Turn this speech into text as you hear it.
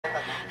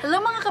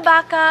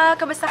kabaka!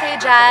 Kamusta kayo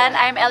dyan?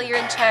 I'm Ellie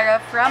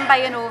Ranchera from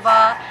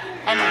Bayanova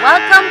and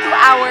welcome to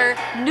our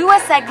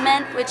newest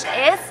segment which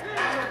is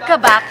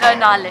Kabaka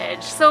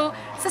Knowledge. So,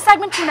 sa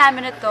segment po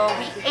namin ito,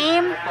 we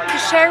aim to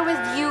share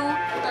with you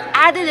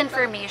added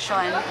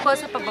information tungkol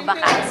sa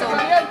pagbabaka. So,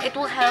 it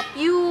will help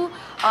you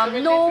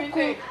know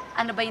kung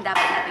ano ba yung dapat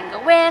natin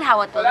gawin,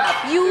 how it will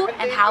help you,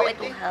 and how it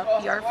will help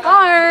your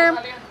farm.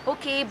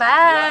 Okay,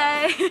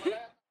 bye!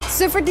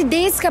 So for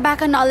today's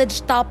Kabaka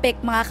Knowledge topic,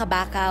 mga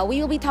kabaka,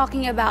 we will be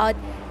talking about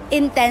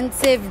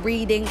intensive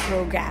breeding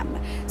program.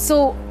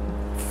 So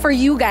for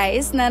you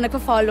guys na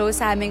nagpa-follow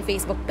sa aming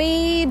Facebook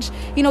page,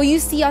 you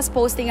see us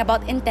posting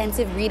about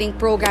intensive breeding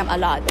program a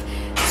lot.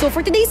 So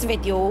for today's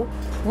video,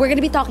 we're going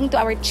to be talking to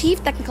our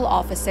Chief Technical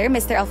Officer,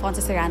 Mr.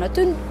 Alfonso Serrano,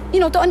 to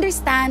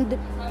understand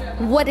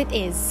what it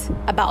is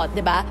about,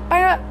 diba?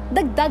 Para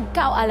dagdag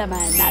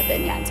kaalaman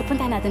natin yan. So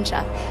puntahan natin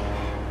siya.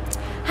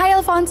 Hi,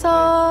 Alfonso!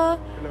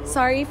 Hello.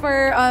 Sorry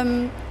for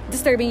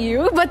disturbing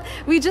you, but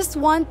we just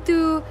want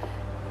to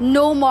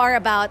know more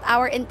about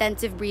our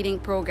intensive breeding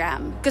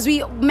program because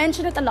we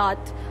mention it a lot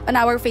on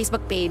our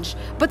Facebook page,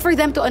 but for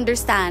them to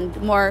understand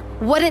more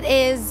what it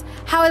is,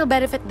 how it'll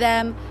benefit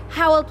them,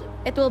 how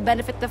it will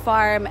benefit the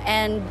farm,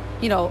 and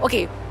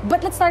okay,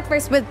 but let's start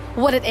first with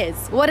what it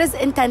is. What is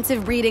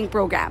intensive breeding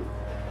program?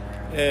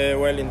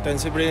 Well,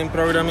 intensive breeding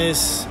program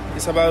is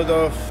about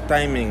of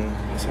timing.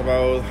 It's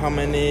about how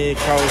many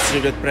cows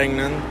you get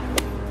pregnant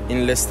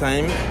in less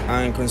time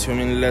and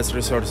consuming less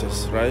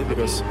resources, right?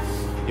 Because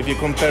if you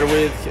compare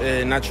with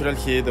natural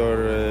heat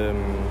or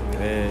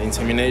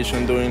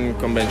insemination doing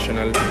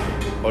conventional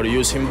or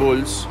using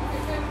bulls,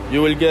 you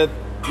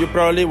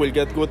probably will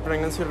get good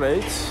pregnancy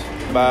rates,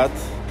 but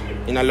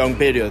in a long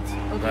period,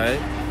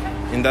 right?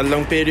 In that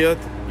long period,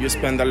 you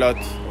spend a lot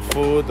of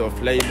food, of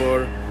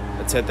labor,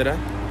 etc.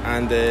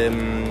 And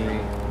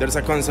there's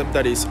a concept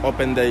that is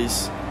open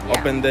days. Yeah.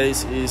 Open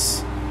days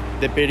is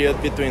the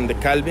period between the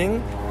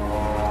calving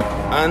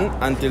and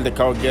until the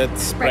cow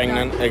gets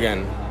pregnant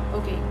again.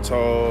 Okay.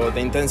 So the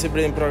intensive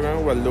breeding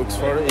program, what looks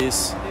for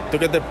is to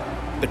get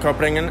the cow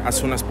pregnant as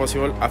soon as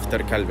possible after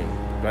calving,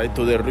 right?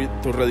 To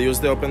reduce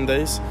the open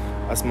days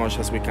as much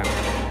as we can.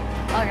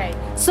 All right.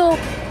 So,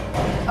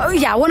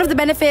 one of the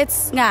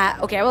benefits,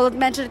 okay, I will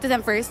mention it to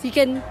them first. You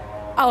can.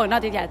 Oh,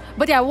 not yet.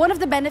 But yeah, one of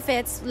the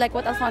benefits, like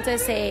what Alfonso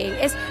is saying,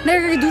 is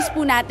na-reduce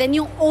po natin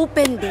yung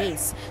open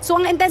days. So,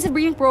 ang intensive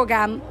breeding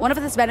program, one of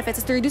its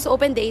benefits is to reduce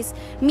open days,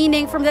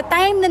 meaning from the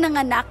time na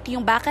nanganak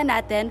yung baka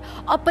natin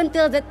up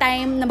until the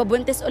time na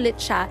mabuntis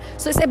ulit siya.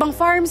 So, sa ibang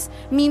farms,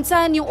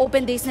 minsan yung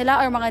open days nila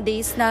or mga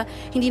days na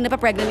hindi na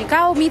pa-pregnant yung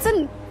cow,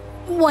 minsan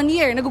 1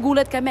 year,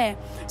 nagugulat kami.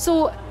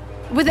 So,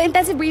 with the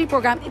intensive breeding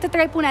program,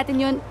 itatry po natin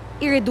yun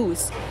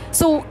i-reduce.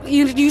 So,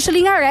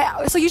 usually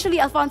right? So usually,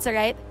 Alfonso,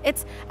 right?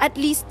 It's at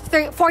least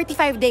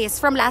 45 days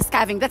from last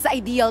calving. That's the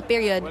ideal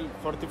period. Well,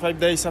 45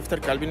 days after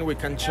calving, we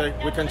can check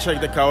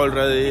the cow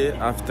already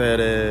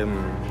after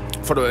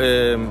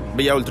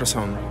via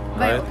ultrasound.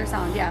 Via right?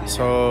 ultrasound, yeah.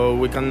 So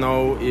we can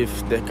know if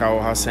the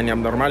cow has any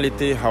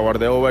abnormality, how are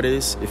the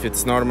ovaries, if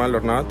it's normal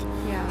or not.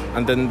 Yeah.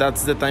 And then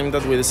that's the time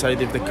that we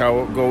decide if the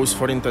cow goes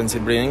for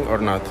intensive breeding or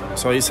not.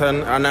 So it's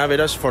an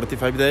average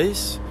 45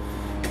 days.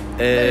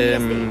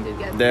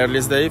 The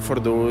earliest day for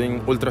doing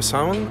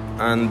ultrasound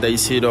and day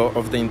 0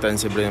 of the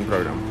intensive breeding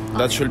program. Okay.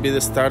 That should be the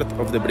start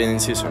of the breeding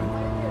season.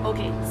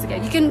 Okay, so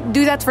you can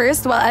do that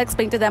first while I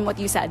explain to them what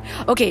you said.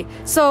 Okay,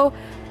 so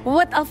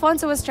what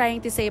Alfonso was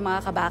trying to say,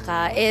 mga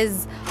kabaka,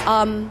 is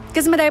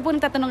kasi madami po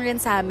nagtatanong rin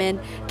sa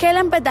amin,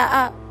 kailan ba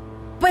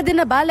pwede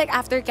na ba, like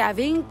after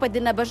calving,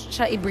 pwede na ba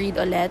siya i-breed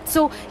ulit?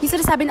 So, yung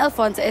sinasabi ni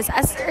Alfonso is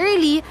as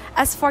early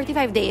as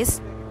 45 days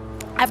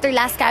after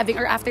last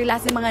calving or after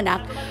last ng mga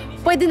anak,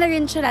 pwede na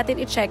rin siya natin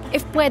i-check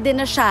if pwede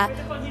na siya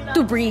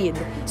to breed.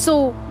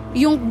 So,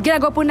 yung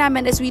ginagawa po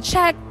namin is we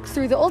check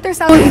through the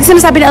ultrasound. Yung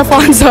sinasabi ni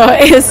Alfonso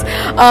is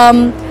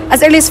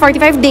as early as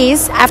 45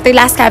 days after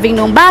last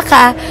calving ng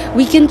baka,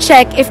 we can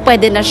check if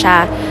pwede na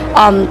siya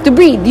to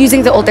breed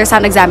using the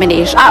ultrasound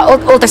examination,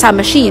 ultrasound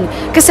machine.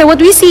 Kasi what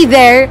we see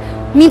there,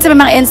 minsan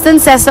may mga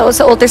instances sa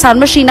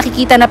ultrasound machine,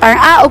 nakikita na parang,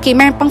 okay,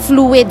 meron pang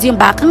fluids yung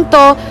bakang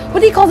to.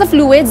 What do you call the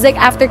fluids? Like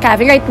after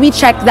calving, right? We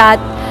check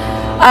that.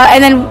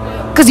 And then,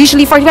 because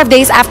usually 45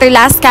 days after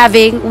last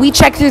calving, we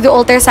check through the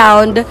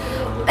ultrasound.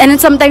 And then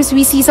sometimes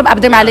we see some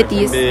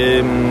abnormalities.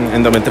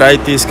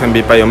 Endometritis, can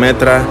be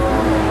pyometra,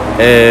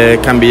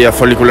 can be a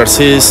follicular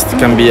cyst,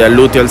 can be a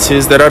luteal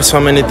cyst. There are so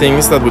many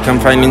things that we can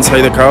find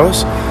inside the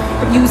cows.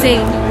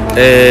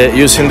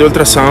 Using the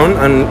ultrasound,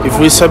 and if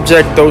we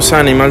subject those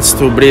animals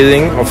to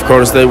breeding, of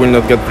course they will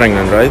not get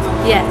pregnant, right?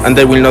 Yes. And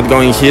they will not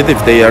go in heat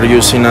if they are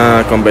using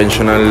a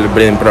conventional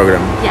breeding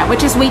program. Yeah,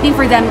 which is waiting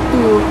for them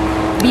to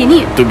be in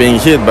heat. To be in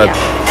heat, but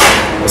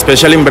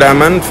especially in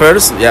Brahman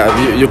first,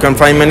 you can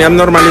find many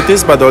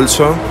abnormalities, but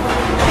also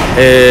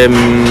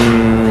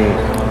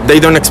they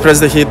don't express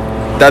the heat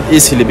that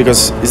easily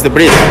because it's the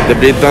breed. The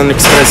breed don't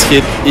express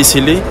heat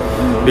easily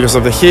because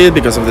of the heat,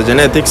 because of the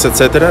genetics,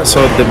 etc.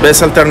 So the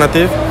best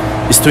alternative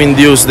is to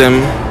induce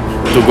them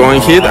to go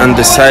in heat and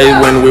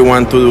decide when we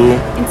want to do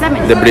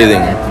the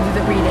breeding.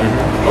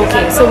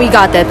 Okay, so we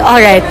got it.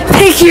 All right.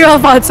 Thank you,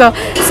 Alfonso.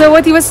 So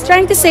what he was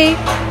trying to say,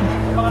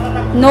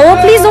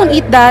 no, please don't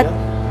eat that.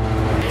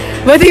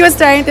 What he was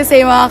trying to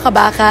say, mga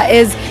kabaka,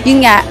 is,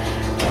 yun nga,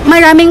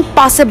 maraming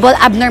possible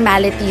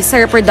abnormalities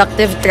sa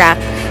reproductive tract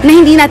na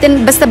hindi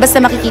natin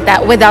basta-basta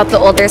makikita without the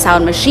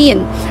ultrasound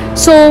machine.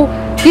 So,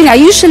 yun nga,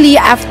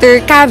 usually after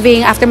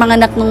calving, after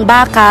mga anak ng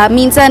baka,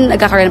 minsan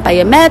nagkakaroon ng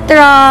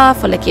pyometra,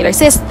 follicular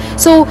cyst.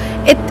 So,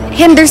 it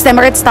hinders them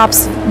or it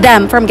stops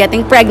them from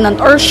getting pregnant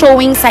or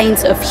showing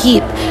signs of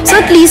heat. So,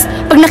 at least,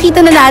 pag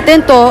nakita na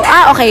natin to,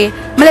 okay,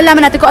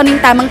 malalaman natin kung ano yung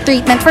tamang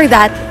treatment for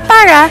that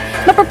para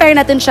ma-prepare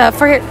natin siya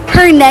for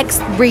her next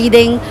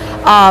breeding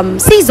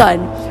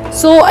season.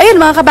 So, ayun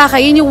mga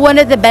kabaka, yun yung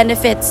one of the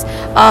benefits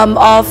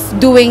of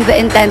doing the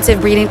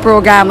intensive breeding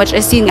program, which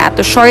is yun nga,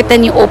 to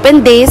shorten yung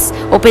open days.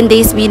 Open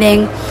days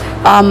meaning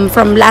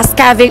from last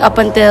calving up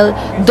until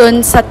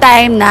dun sa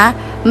time na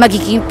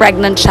magiging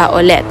pregnant siya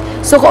ulit.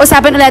 So,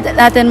 kausapin ulit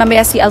natin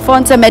mamaya si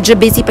Alfonso, medyo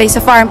busy pa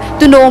sa farm,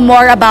 to know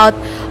more about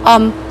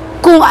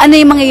kung ano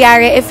yung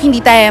mangyayari if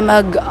hindi tayo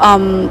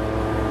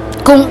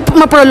kung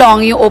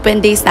ma-prolong yung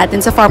open days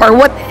natin sa farm, or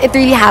what it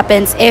really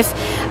happens if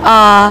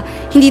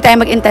hindi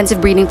tayo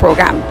mag-intensive breeding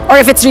program, or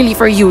if it's really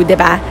for you,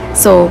 diba?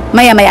 So,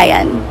 maya-maya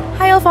yan.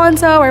 Hi,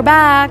 Alfonso, we're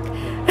back.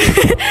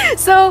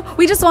 So,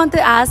 we just want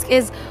to ask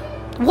is,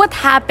 what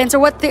happens, or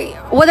what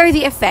are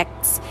the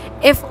effects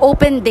if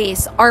open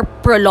days are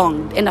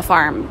prolonged in a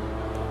farm?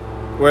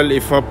 Well,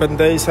 if open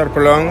days are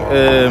prolonged,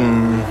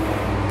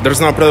 there's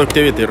no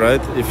productivity,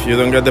 right? If you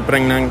don't get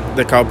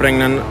the cow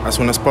pregnant as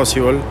soon as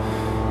possible,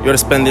 you're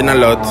spending a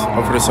lot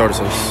of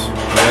resources.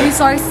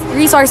 Right?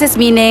 Resources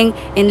meaning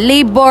in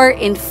labor,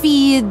 in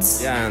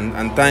feeds. Yeah,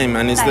 and time,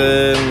 and it's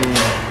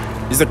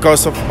the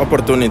cost of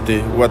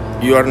opportunity, what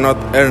you are not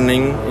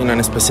earning in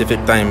a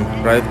specific time,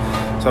 right?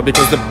 So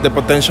because the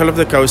potential of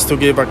the cow is to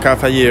give a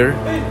calf a year,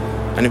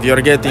 and if you're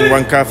getting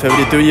one calf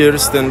every 2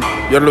 years, then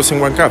you're losing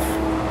one calf.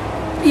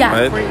 Yeah,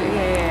 right?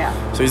 Yeah.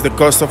 So it's the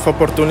cost of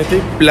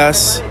opportunity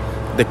plus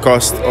the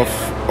cost of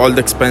all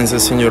the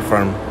expenses in your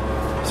farm.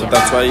 So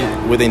that's why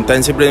with the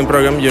intensive breeding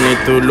program, you need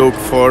to look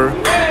for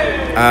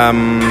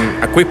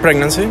a quick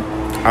pregnancy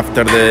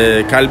after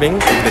the calving,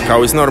 if the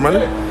cow is normal,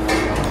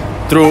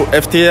 through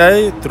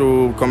FTI,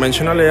 through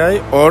conventional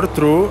AI, or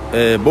through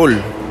bull.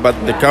 But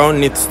the cow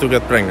needs to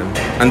get pregnant.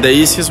 And the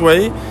easiest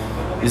way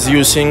is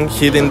using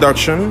heat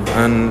induction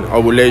and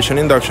ovulation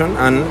induction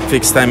and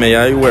fixed time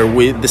AI, where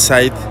we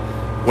decide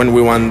when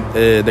we want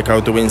the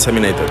cow to be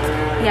inseminated.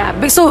 Yeah,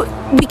 so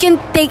we can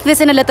take this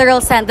in a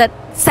literal sense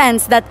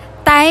that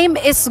time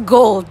is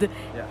gold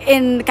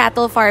in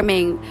cattle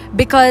farming,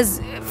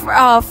 because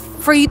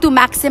for you to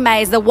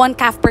maximize the one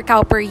calf per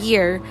cow per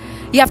year,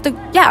 you have to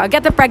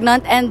get them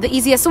pregnant, and the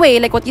easiest way,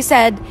 like what you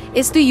said,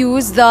 is to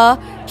use the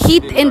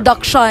heat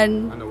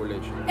induction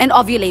and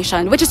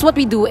ovulation, which is what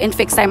we do in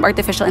fixed time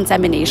artificial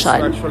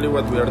insemination. That's actually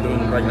what we are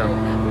doing right now.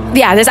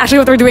 Yeah, that's actually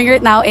what we're doing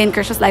right now in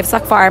Kershaw's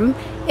Livestock Farm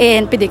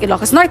in Pidec,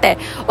 Ilocos Norte.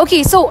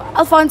 Okay, so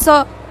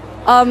Alfonso,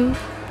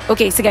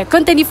 okay, sige,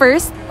 continue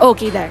first.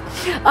 Okay, there.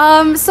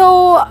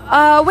 So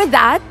with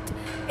that,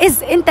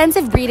 is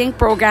intensive breeding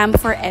program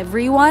for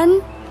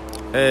everyone?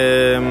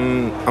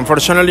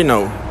 Unfortunately,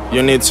 no.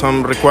 You need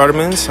some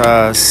requirements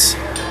as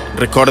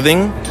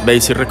recording,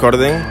 basic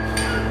recording,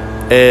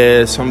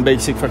 some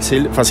basic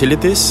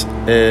facilities,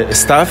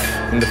 staff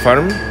in the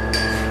farm,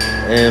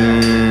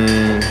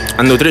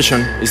 and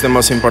nutrition is the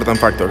most important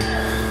factor,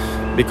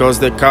 because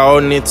the cow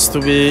needs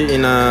to be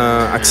in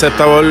an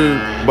acceptable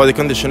body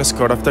condition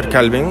score after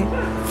calving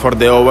for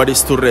the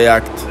ovaries to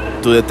react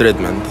to the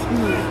treatment.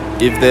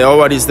 If the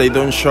ovaries, they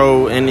don't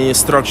show any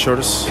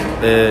structures,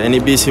 any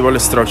visible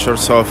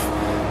structures of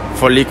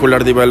follicular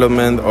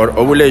development or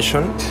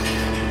ovulation,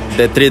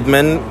 the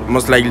treatment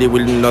most likely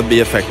will not be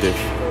effective.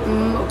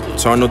 Okay.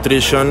 So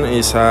nutrition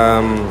is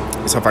a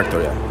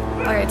factor, yeah.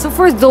 All right.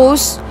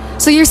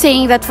 So you're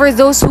saying that for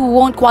those who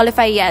won't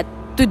qualify yet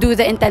to do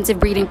the intensive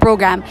breeding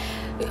program,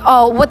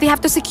 what they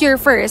have to secure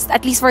first,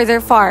 at least for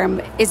their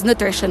farm, is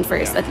nutrition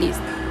first, at least,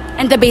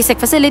 and the basic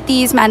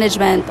facilities,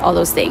 management, all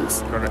those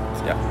things. Correct.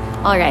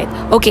 Yeah. All right.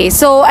 Okay.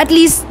 So at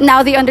least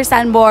now they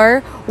understand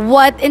more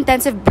what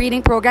intensive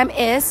breeding program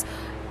is.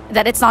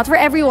 That it's not for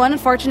everyone,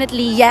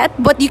 unfortunately, yet,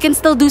 but you can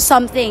still do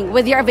something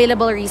with your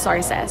available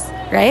resources,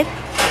 right?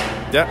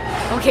 Yeah.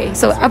 Okay,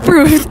 so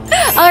approved.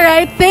 All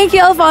right, thank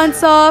you,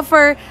 Alfonso,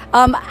 for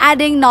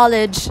adding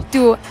knowledge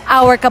to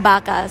our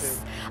kabakas.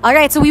 All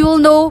right, so we will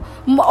know,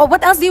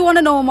 what else do you want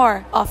to know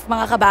more of,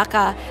 mga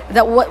kabaka?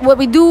 That what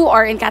we do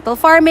or in cattle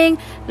farming?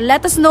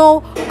 Let us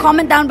know.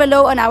 Comment down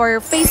below on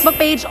our Facebook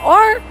page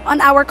or on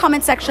our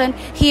comment section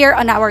here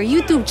on our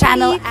YouTube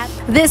channel.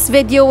 This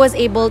video was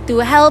able to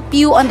help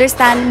you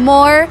understand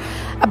more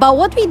about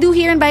what we do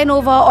here in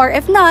Bionova, or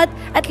if not,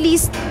 at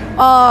least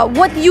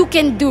what you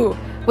can do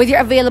with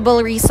your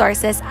available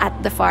resources at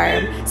the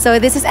farm. So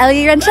this is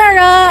Ellie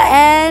Ranchera,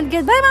 and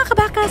goodbye, mga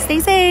kabaka. Stay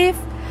safe.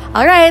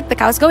 All right, the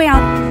cow's going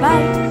out.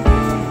 Bye.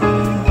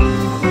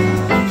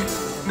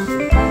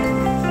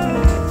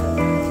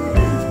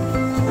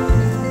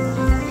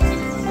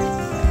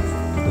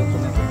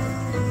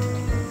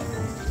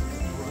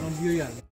 Yan.